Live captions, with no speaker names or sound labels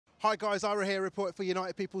Hi guys, Ira here, reporting for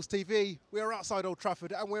United People's TV. We are outside Old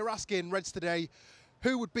Trafford and we're asking Reds today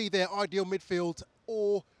who would be their ideal midfield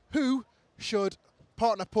or who should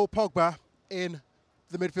partner Paul Pogba in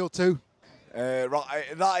the midfield too. Right,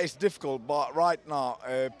 that is difficult, but right now,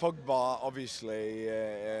 Pogba obviously,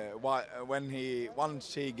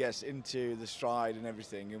 once he gets into the stride and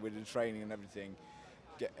everything, and with the training and everything,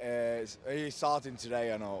 he's starting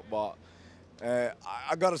today, I know, but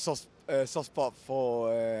I got a soft spot for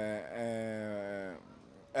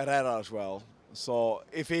Herrera as well. So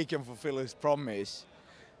if he can fulfill his promise,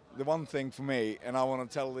 the one thing for me, and I want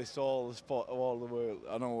to tell this all the world,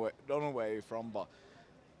 I don't know where you're from, but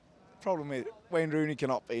problem is Wayne Rooney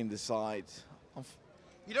cannot be in the side.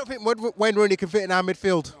 You don't think Wayne Rooney can fit in our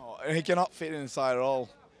midfield? No, he cannot fit in the side at all.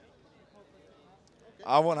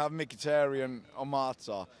 I won't have Mkhitaryan or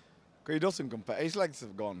Marta, because he doesn't compare. His legs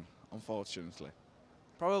have gone, unfortunately.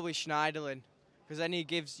 Probably Schneiderlin, because then he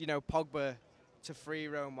gives, Pogba to free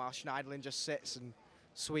roam while Schneiderlin just sits and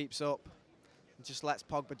sweeps up and just lets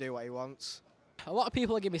Pogba do what he wants. A lot of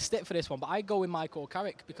people are giving me stick for this one, but I go with Michael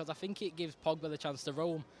Carrick because I think it gives Pogba the chance to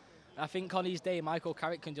roam. I think on his day, Michael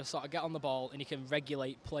Carrick can just sort of get on the ball and he can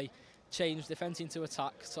regulate play, change defence into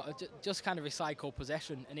attack, sort of just kind of recycle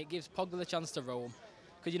possession, and it gives Pogba the chance to roam.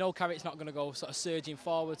 Because Carrick's not going to go sort of surging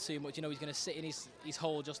forward too much. He's going to sit in his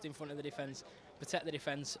hole just in front of the defence, protect the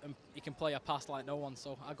defence, and he can play a pass like no one.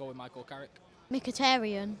 So I go with Michael Carrick.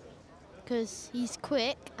 Mkhitaryan, because he's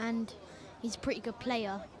quick and he's a pretty good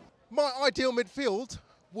player. My ideal midfield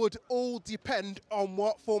would all depend on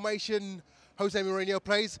what formation Jose Mourinho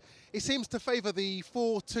plays. He seems to favour the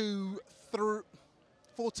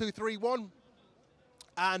 4-2-3-1,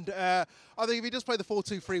 and I think if he does play the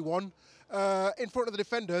 4-2-3-1, in front of the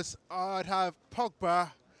defenders, I'd have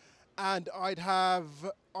Pogba, and I'd have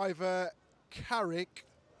either Carrick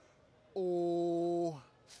or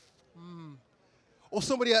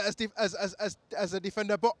somebody as a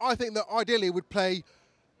defender. But I think that ideally would play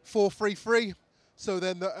 4-3-3, so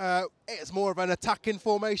then it's more of an attacking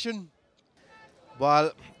formation.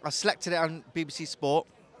 Well, I selected it on BBC Sport,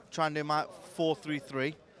 trying to do my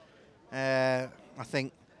 4-3-3. I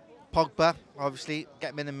think Pogba, obviously,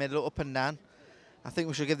 get him in the middle, up and down. I think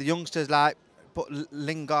we should give the youngsters, put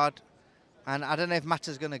Lingard, and I don't know if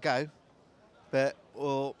Mata's going to go, but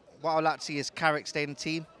what I'd like to see is Carrick stay in the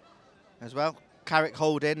team as well. Carrick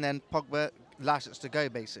hold in, then Pogba license to go,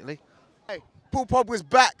 basically. Hey, Paul Pogba's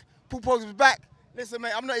back. Paul Pogba's back. Listen,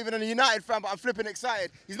 mate, I'm not even a United fan, but I'm flipping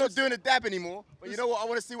excited. He's not doing a dab anymore, but you know what? I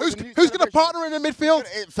want to see what Who's going to partner in the midfield?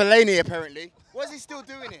 Fellaini, apparently. What is he still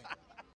doing here?